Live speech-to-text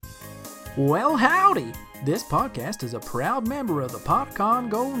Well, howdy! This podcast is a proud member of the Podicon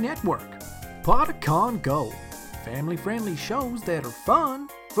Go network. Podicon Go, family-friendly shows that are fun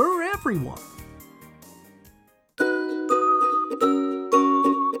for everyone.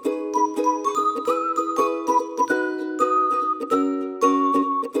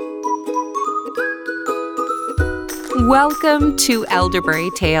 Welcome to Elderberry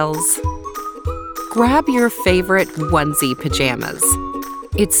Tales. Grab your favorite onesie pajamas.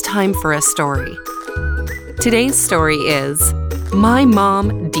 It's time for a story. Today's story is My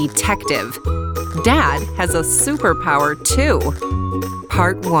Mom Detective. Dad has a superpower too.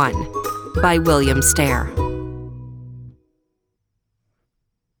 Part 1 by William Stair.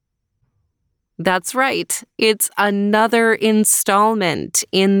 That's right. It's another installment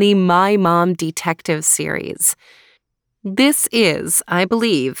in the My Mom Detective series. This is, I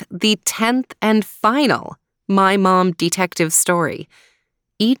believe, the 10th and final My Mom Detective story,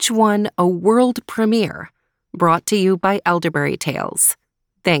 each one a world premiere, brought to you by Elderberry Tales,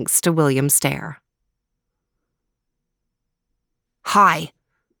 thanks to William Stair. Hi,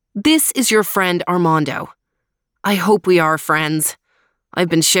 this is your friend Armando. I hope we are friends. I've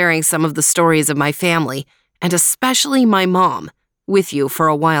been sharing some of the stories of my family, and especially my mom, with you for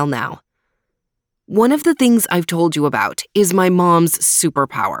a while now. One of the things I've told you about is my mom's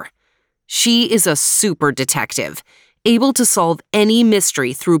superpower. She is a super detective, able to solve any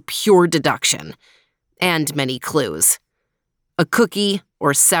mystery through pure deduction, and many clues. A cookie,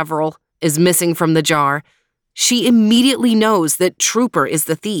 or several, is missing from the jar. She immediately knows that Trooper is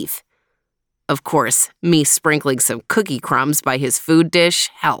the thief. Of course, me sprinkling some cookie crumbs by his food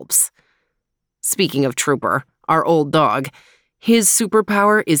dish helps. Speaking of Trooper, our old dog, his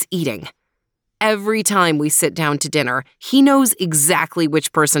superpower is eating. Every time we sit down to dinner, he knows exactly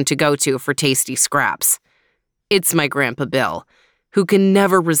which person to go to for tasty scraps. It's my Grandpa Bill, who can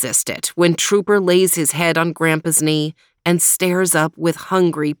never resist it when Trooper lays his head on Grandpa's knee and stares up with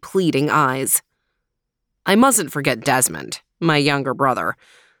hungry, pleading eyes. I mustn't forget Desmond, my younger brother,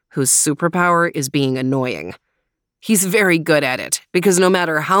 whose superpower is being annoying. He's very good at it, because no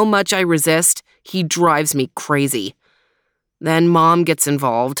matter how much I resist, he drives me crazy. Then Mom gets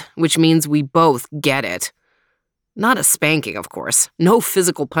involved, which means we both get it. Not a spanking, of course. No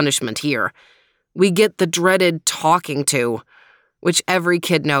physical punishment here. We get the dreaded talking to, which every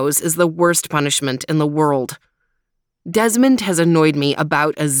kid knows is the worst punishment in the world. Desmond has annoyed me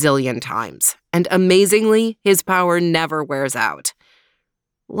about a zillion times, and amazingly, his power never wears out.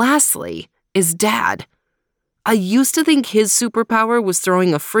 Lastly is Dad. I used to think his superpower was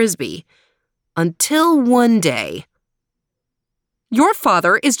throwing a frisbee, until one day. Your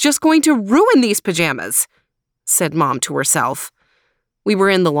father is just going to ruin these pajamas, said Mom to herself. We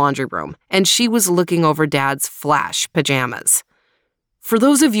were in the laundry room, and she was looking over Dad's Flash pajamas. For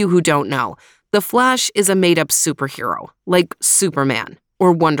those of you who don't know, the Flash is a made-up superhero, like Superman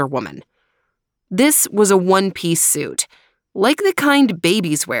or Wonder Woman. This was a one-piece suit, like the kind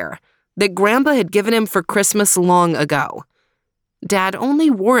babies wear, that Grandpa had given him for Christmas long ago. Dad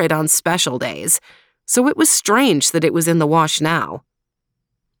only wore it on special days, so it was strange that it was in the wash now.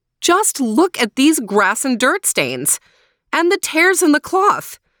 Just look at these grass and dirt stains, and the tears in the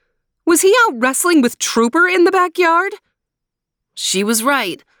cloth. Was he out wrestling with Trooper in the backyard? She was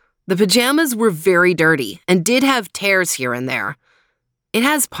right. The pajamas were very dirty and did have tears here and there. It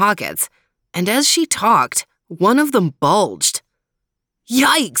has pockets, and as she talked, one of them bulged.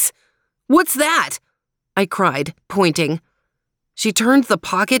 Yikes! What's that? I cried, pointing. She turned the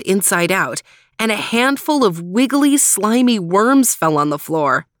pocket inside out, and a handful of wiggly, slimy worms fell on the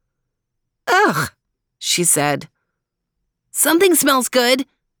floor. Ugh, she said. Something smells good,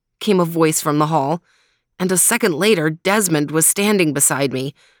 came a voice from the hall, and a second later Desmond was standing beside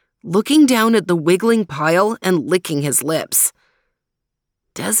me, looking down at the wiggling pile and licking his lips.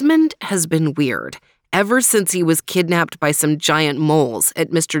 Desmond has been weird ever since he was kidnapped by some giant moles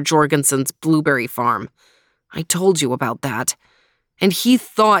at Mr. Jorgensen's blueberry farm. I told you about that. And he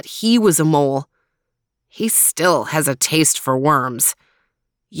thought he was a mole. He still has a taste for worms.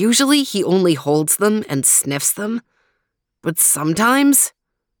 Usually he only holds them and sniffs them. But sometimes,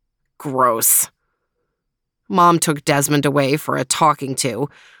 gross. Mom took Desmond away for a talking to,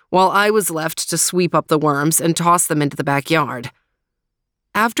 while I was left to sweep up the worms and toss them into the backyard.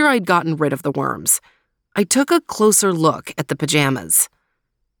 After I'd gotten rid of the worms, I took a closer look at the pajamas.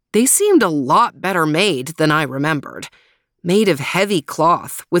 They seemed a lot better made than I remembered, made of heavy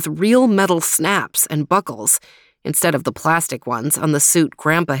cloth with real metal snaps and buckles instead of the plastic ones on the suit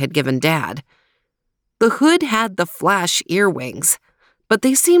Grandpa had given Dad. The hood had the Flash earwings, but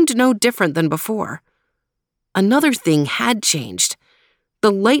they seemed no different than before. Another thing had changed.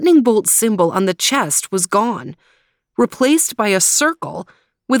 The lightning bolt symbol on the chest was gone, replaced by a circle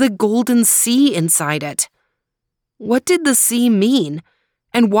with a golden C inside it. What did the C mean,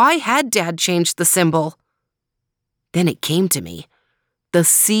 and why had Dad changed the symbol? Then it came to me. The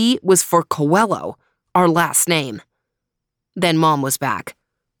C was for Coelho, our last name. Then Mom was back.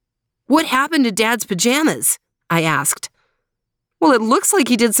 "What happened to Dad's pajamas?" I asked. "Well, it looks like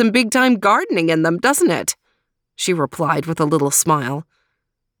he did some big-time gardening in them, doesn't it?" she replied with a little smile.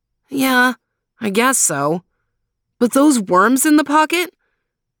 "Yeah, I guess so. But those worms in the pocket?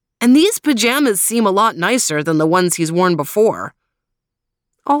 And these pajamas seem a lot nicer than the ones he's worn before."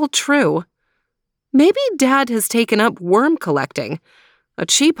 All true. Maybe Dad has taken up worm collecting, a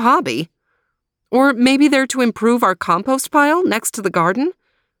cheap hobby. Or maybe they're to improve our compost pile next to the garden.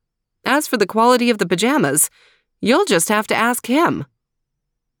 As for the quality of the pajamas, you'll just have to ask him.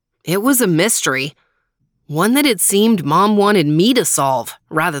 It was a mystery, one that it seemed Mom wanted me to solve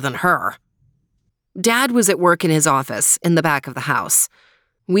rather than her. Dad was at work in his office in the back of the house.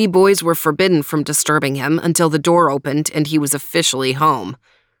 We boys were forbidden from disturbing him until the door opened and he was officially home.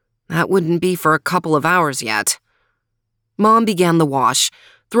 That wouldn't be for a couple of hours yet. Mom began the wash,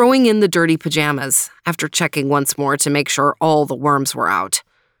 throwing in the dirty pajamas after checking once more to make sure all the worms were out.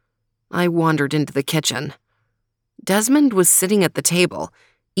 I wandered into the kitchen. Desmond was sitting at the table,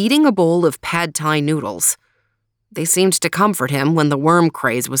 eating a bowl of pad thai noodles. They seemed to comfort him when the worm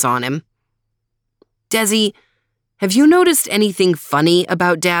craze was on him. "Desi, have you noticed anything funny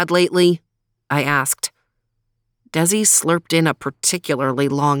about Dad lately?" I asked. Desi slurped in a particularly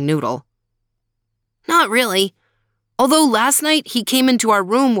long noodle. "Not really. Although last night he came into our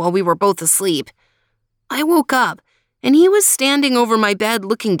room while we were both asleep. I woke up, and he was standing over my bed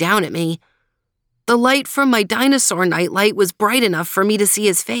looking down at me. The light from my dinosaur nightlight was bright enough for me to see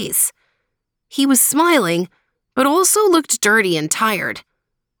his face. He was smiling, but also looked dirty and tired.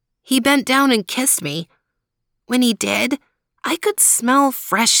 He bent down and kissed me. When he did, I could smell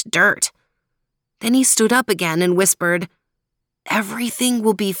fresh dirt. Then he stood up again and whispered, 'Everything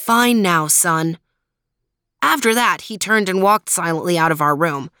will be fine now, son.' After that, he turned and walked silently out of our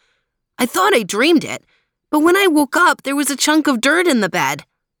room. I thought I dreamed it, but when I woke up, there was a chunk of dirt in the bed.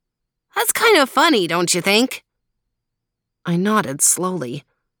 That's kind of funny, don't you think?" I nodded slowly.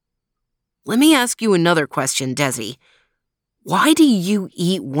 "Let me ask you another question, Desi. Why do you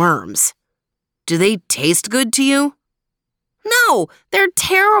eat worms? Do they taste good to you?" "No, they're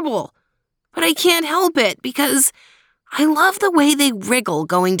terrible. But I can't help it because I love the way they wriggle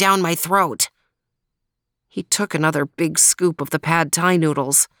going down my throat." He took another big scoop of the pad thai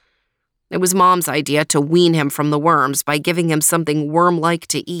noodles. It was Mom's idea to wean him from the worms by giving him something worm-like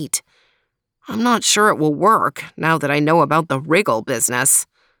to eat. I'm not sure it will work now that I know about the wriggle business.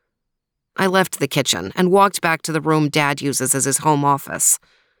 I left the kitchen and walked back to the room Dad uses as his home office.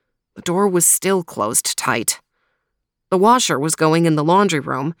 The door was still closed tight. The washer was going in the laundry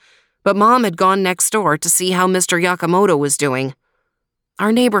room, but Mom had gone next door to see how Mr. Yakamoto was doing.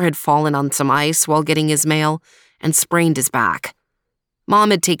 Our neighbor had fallen on some ice while getting his mail and sprained his back.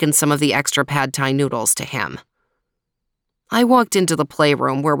 Mom had taken some of the extra pad thai noodles to him. I walked into the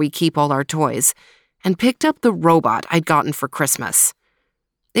playroom where we keep all our toys and picked up the robot I'd gotten for Christmas.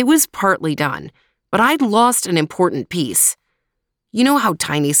 It was partly done, but I'd lost an important piece. You know how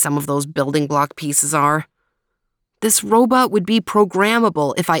tiny some of those building block pieces are? This robot would be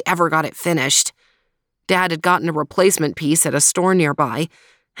programmable if I ever got it finished. Dad had gotten a replacement piece at a store nearby,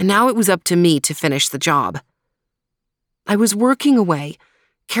 and now it was up to me to finish the job. I was working away,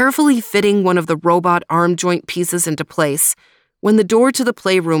 carefully fitting one of the robot arm joint pieces into place, when the door to the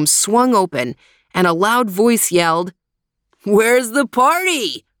playroom swung open and a loud voice yelled, "Where's the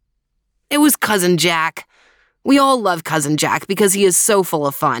party?" It was Cousin Jack. We all love Cousin Jack because he is so full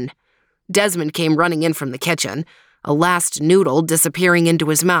of fun. Desmond came running in from the kitchen, a last noodle disappearing into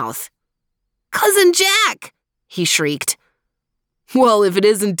his mouth. "Cousin Jack!" he shrieked. "Well, if it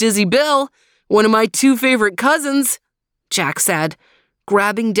isn't Dizzy Bill, one of my two favorite cousins," Jack said,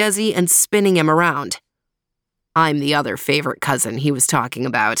 grabbing Desi and spinning him around. I'm the other favorite cousin he was talking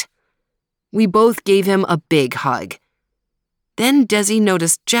about. We both gave him a big hug. Then Desi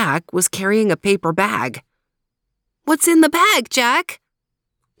noticed Jack was carrying a paper bag. "What's in the bag, Jack?"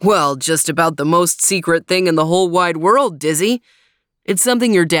 "Well, just about the most secret thing in the whole wide world, Dizzy. It's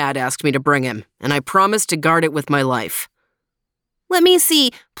something your dad asked me to bring him, and I promised to guard it with my life." "Let me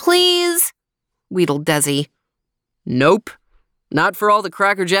see, please," wheedled Desi. "Nope. Not for all the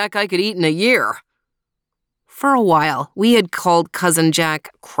Cracker Jack I could eat in a year." For a while, we had called Cousin Jack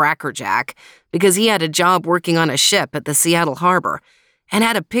Cracker Jack because he had a job working on a ship at the Seattle harbor and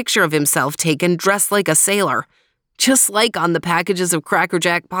had a picture of himself taken dressed like a sailor, just like on the packages of Cracker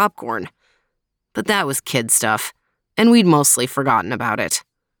Jack popcorn. But that was kid stuff, and we'd mostly forgotten about it.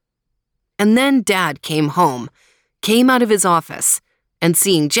 And then Dad came home, came out of his office, and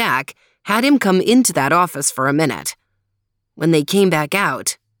seeing Jack, had him come into that office for a minute. When they came back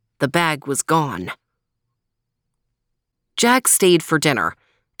out, the bag was gone. Jack stayed for dinner,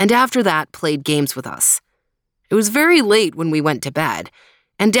 and after that played games with us. It was very late when we went to bed,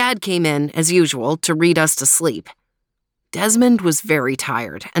 and Dad came in, as usual, to read us to sleep. Desmond was very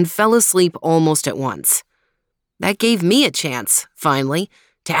tired and fell asleep almost at once. That gave me a chance, finally,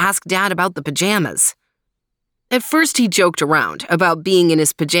 to ask Dad about the pajamas. At first he joked around about being in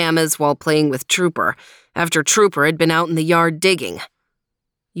his pajamas while playing with Trooper, after Trooper had been out in the yard digging.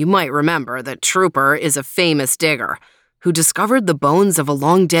 You might remember that Trooper is a famous digger who discovered the bones of a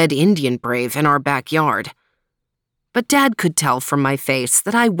long-dead Indian brave in our backyard. But Dad could tell from my face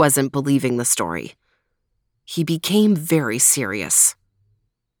that I wasn't believing the story. He became very serious.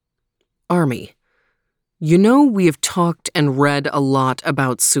 Army, you know we have talked and read a lot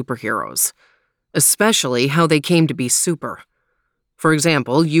about superheroes, especially how they came to be super. For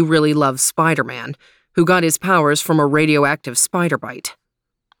example, you really love Spider-Man, who got his powers from a radioactive spider bite.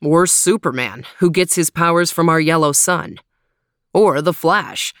 Or Superman, who gets his powers from our yellow sun. Or the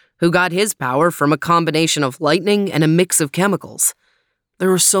Flash, who got his power from a combination of lightning and a mix of chemicals.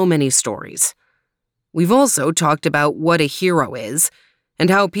 There are so many stories. We've also talked about what a hero is, and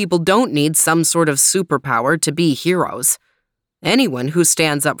how people don't need some sort of superpower to be heroes. Anyone who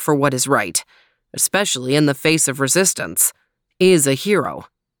stands up for what is right, especially in the face of resistance, is a hero.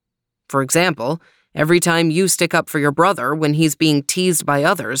 For example, every time you stick up for your brother when he's being teased by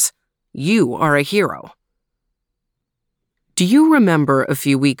others, you are a hero. Do you remember a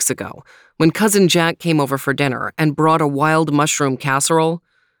few weeks ago when Cousin Jack came over for dinner and brought a wild mushroom casserole?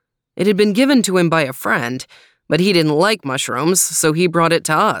 It had been given to him by a friend, but he didn't like mushrooms, so he brought it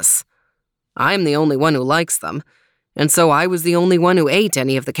to us. I'm the only one who likes them, and so I was the only one who ate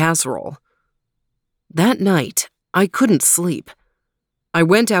any of the casserole. That night, I couldn't sleep. I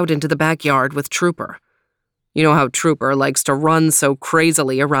went out into the backyard with Trooper. You know how Trooper likes to run so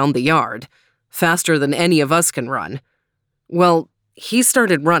crazily around the yard, faster than any of us can run. Well, he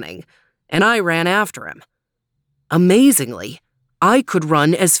started running, and I ran after him. Amazingly, I could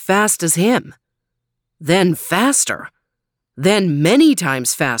run as fast as him. Then faster. Then many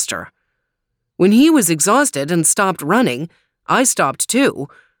times faster. When he was exhausted and stopped running, I stopped too.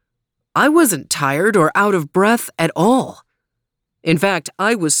 I wasn't tired or out of breath at all. In fact,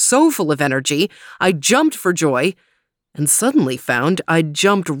 I was so full of energy, I jumped for joy, and suddenly found I'd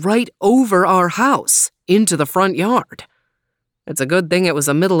jumped right over our house into the front yard. It's a good thing it was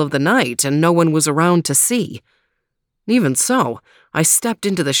the middle of the night and no one was around to see. Even so, I stepped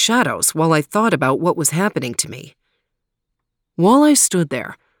into the shadows while I thought about what was happening to me. While I stood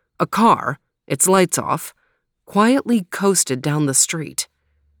there, a car, its lights off, quietly coasted down the street.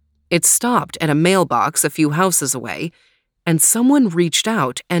 It stopped at a mailbox a few houses away, and someone reached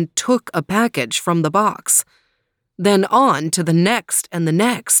out and took a package from the box. Then on to the next and the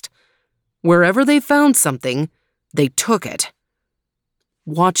next. Wherever they found something, they took it.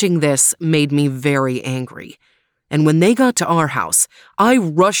 Watching this made me very angry. And when they got to our house, I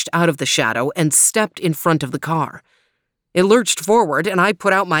rushed out of the shadow and stepped in front of the car. It lurched forward, and I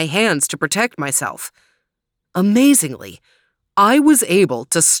put out my hands to protect myself. Amazingly, I was able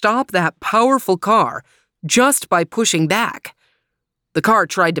to stop that powerful car just by pushing back. The car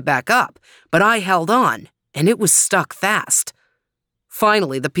tried to back up, but I held on, and it was stuck fast.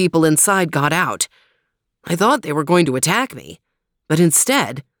 Finally, the people inside got out. I thought they were going to attack me, but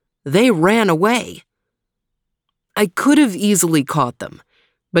instead, they ran away. I could have easily caught them,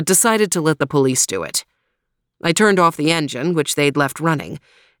 but decided to let the police do it. I turned off the engine, which they'd left running,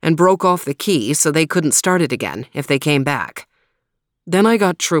 and broke off the key so they couldn't start it again if they came back. Then I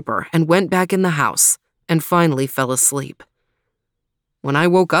got Trooper and went back in the house and finally fell asleep. When I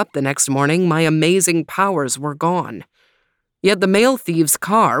woke up the next morning, my amazing powers were gone. Yet the mail thief's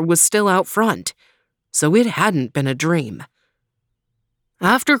car was still out front, so it hadn't been a dream.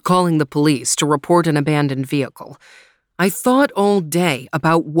 After calling the police to report an abandoned vehicle, I thought all day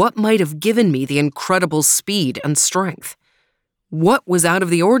about what might have given me the incredible speed and strength. What was out of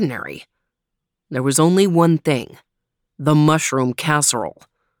the ordinary? There was only one thing: the mushroom casserole.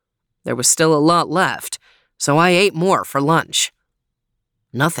 There was still a lot left, so I ate more for lunch.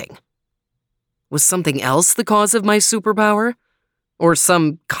 Nothing. Was something else the cause of my superpower? Or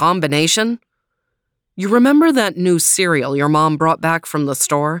some combination? You remember that new cereal your mom brought back from the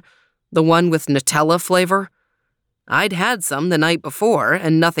store? The one with Nutella flavor? I'd had some the night before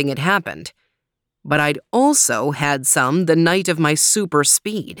and nothing had happened. But I'd also had some the night of my super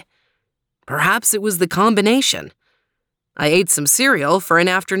speed. Perhaps it was the combination. I ate some cereal for an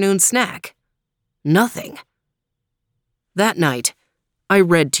afternoon snack. Nothing. That night, I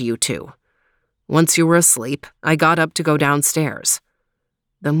read to you two. Once you were asleep, I got up to go downstairs.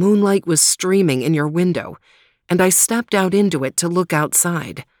 The moonlight was streaming in your window, and I stepped out into it to look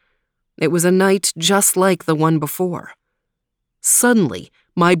outside. It was a night just like the one before. Suddenly,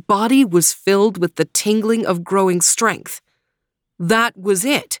 my body was filled with the tingling of growing strength. That was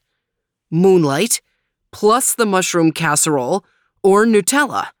it. Moonlight, plus the mushroom casserole, or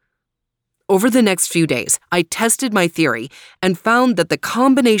Nutella. Over the next few days, I tested my theory and found that the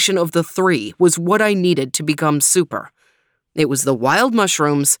combination of the three was what I needed to become super. It was the wild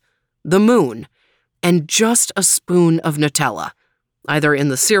mushrooms, the moon, and just a spoon of Nutella, either in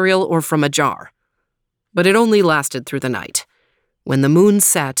the cereal or from a jar. But it only lasted through the night. When the moon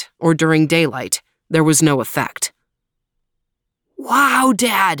set, or during daylight, there was no effect. Wow,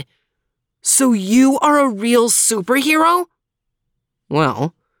 Dad! So you are a real superhero?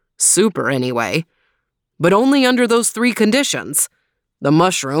 Well, super anyway. But only under those three conditions: the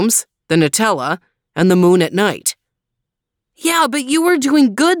mushrooms, the Nutella, and the moon at night. Yeah, but you were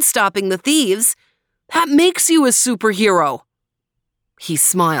doing good stopping the thieves. That makes you a superhero. He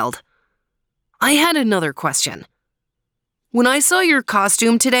smiled. I had another question. When I saw your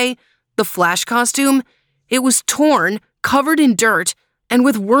costume today, the Flash costume, it was torn, covered in dirt, and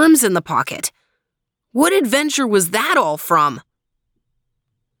with worms in the pocket. What adventure was that all from?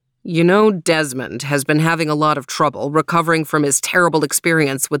 You know, Desmond has been having a lot of trouble recovering from his terrible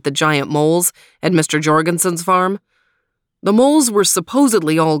experience with the giant moles at Mr. Jorgensen's farm. The moles were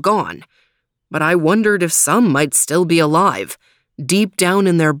supposedly all gone, but I wondered if some might still be alive, deep down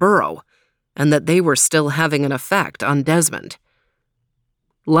in their burrow, and that they were still having an effect on Desmond.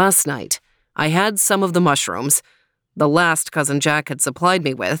 Last night, I had some of the mushrooms, the last Cousin Jack had supplied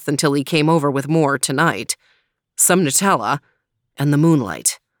me with until he came over with more tonight, some Nutella, and the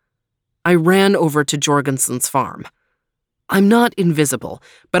moonlight. I ran over to Jorgensen's farm. I'm not invisible,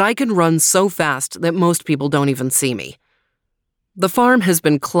 but I can run so fast that most people don't even see me. The farm has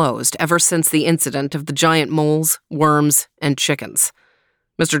been closed ever since the incident of the giant moles, worms, and chickens.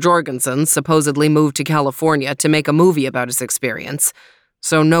 Mr. Jorgensen supposedly moved to California to make a movie about his experience,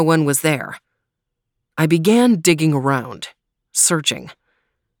 so no one was there. I began digging around, searching.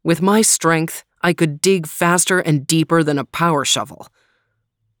 With my strength, I could dig faster and deeper than a power shovel.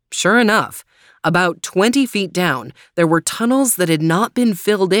 Sure enough, about 20 feet down, there were tunnels that had not been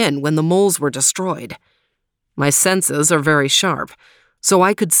filled in when the moles were destroyed. My senses are very sharp, so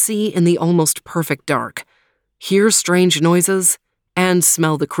I could see in the almost perfect dark, hear strange noises, and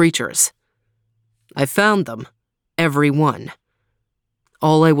smell the creatures. I found them, every one.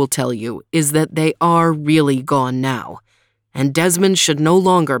 All I will tell you is that they are really gone now, and Desmond should no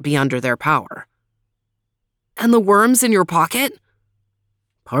longer be under their power. And the worms in your pocket?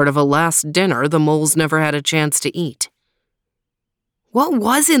 Part of a last dinner the moles never had a chance to eat. What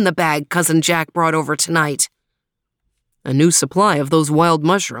was in the bag Cousin Jack brought over tonight? A new supply of those wild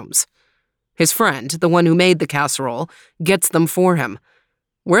mushrooms. His friend, the one who made the casserole, gets them for him.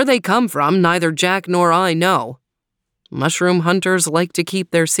 Where they come from, neither Jack nor I know. Mushroom hunters like to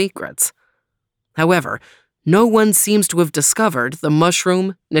keep their secrets. However, no one seems to have discovered the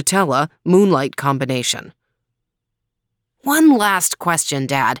mushroom, Nutella, moonlight combination. One last question,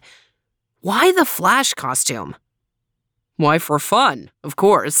 Dad. Why the Flash costume? Why, for fun, of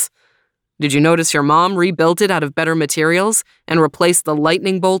course. Did you notice your mom rebuilt it out of better materials and replaced the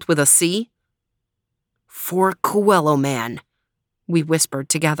lightning bolt with a C? For Coelho Man, we whispered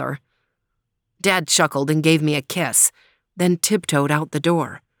together. Dad chuckled and gave me a kiss, then tiptoed out the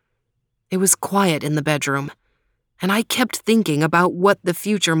door. It was quiet in the bedroom, and I kept thinking about what the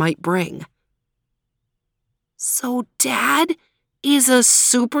future might bring. So Dad is a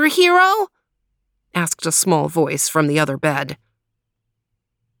superhero? Asked a small voice from the other bed.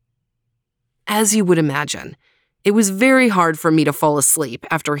 As you would imagine, it was very hard for me to fall asleep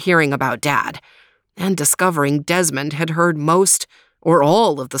after hearing about Dad, and discovering Desmond had heard most or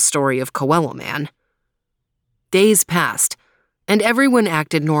all of the story of Coelho Man. Days passed, and everyone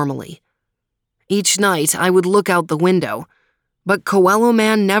acted normally. Each night I would look out the window, but Coelho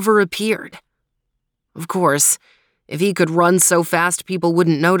Man never appeared. Of course, if he could run so fast people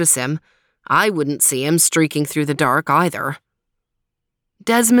wouldn't notice him, I wouldn't see him streaking through the dark either.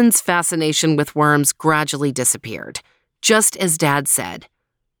 Desmond's fascination with worms gradually disappeared, just as Dad said,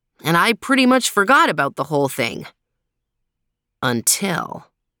 and I pretty much forgot about the whole thing. Until...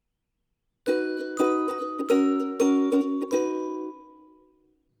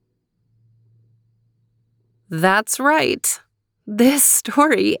 That's right. This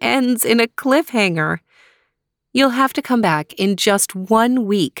story ends in a cliffhanger. You'll have to come back in just 1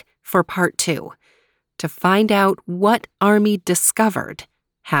 week for part 2 to find out what Army discovered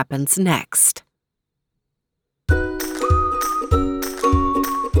happens next.